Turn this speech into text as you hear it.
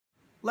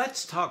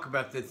Let's talk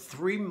about the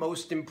three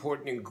most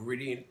important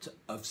ingredients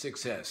of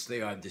success.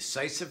 They are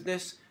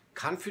decisiveness,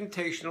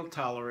 confrontational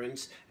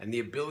tolerance, and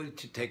the ability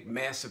to take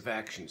massive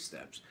action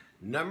steps.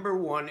 Number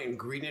one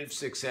ingredient of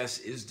success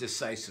is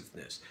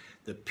decisiveness.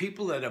 The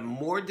people that are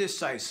more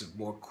decisive,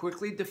 more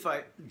quickly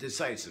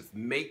decisive,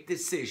 make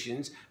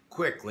decisions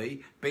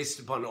quickly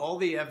based upon all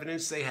the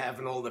evidence they have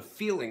and all the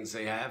feelings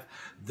they have.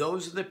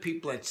 Those are the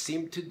people that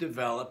seem to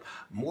develop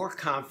more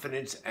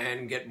confidence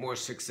and get more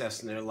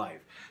success in their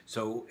life.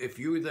 So if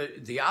you're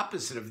the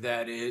opposite of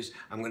that is,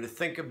 I'm going to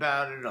think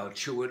about it, I'll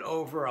chew it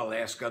over, I'll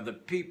ask other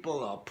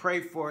people, I'll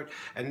pray for it,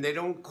 and they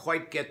don't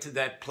quite get to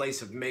that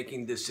place of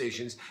making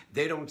decisions,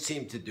 they don't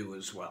seem to do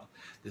as well.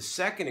 The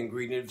second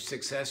ingredient of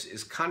success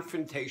is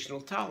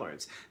confrontational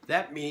tolerance.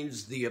 That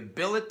means the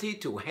ability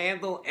to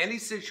handle any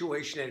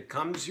situation that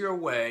comes your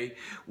way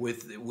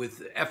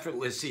with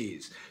effortless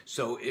ease.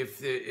 So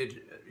if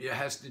it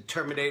has to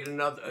terminate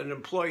an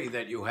employee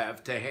that you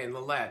have, to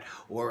handle that,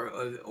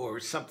 or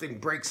something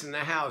breaks in the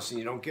house and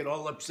you don't get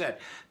all upset,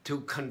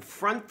 to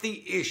confront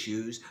the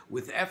issues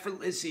with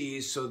effortless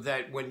ease so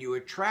that when you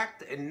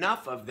attract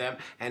enough of them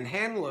and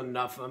handle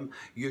enough of them,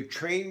 you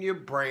train your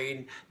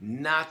brain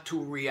not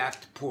to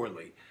react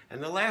poorly.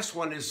 And the last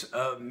one is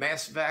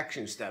massive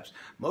action steps.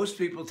 Most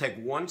people take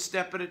one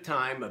step at a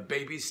time, a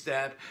baby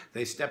step.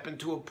 They step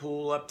into a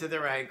pool up to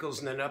their ankles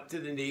and then up to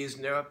the knees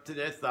and they're up to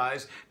their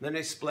thighs. And then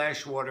they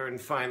splash water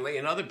and finally,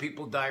 and other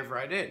people dive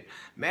right in.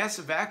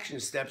 Massive action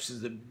steps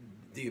is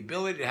the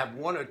ability to have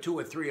one or two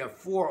or three or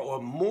four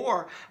or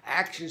more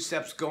action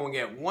steps going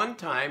at one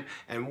time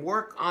and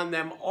work on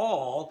them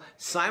all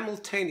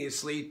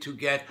simultaneously to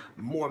get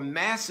more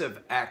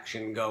massive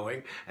action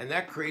going. And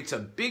that creates a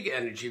big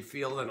energy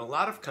field and a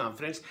lot of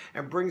confidence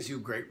and brings you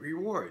great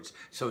rewards.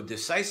 So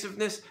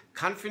decisiveness,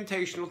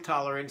 confrontational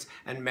tolerance,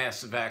 and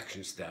massive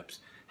action steps.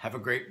 Have a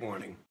great morning.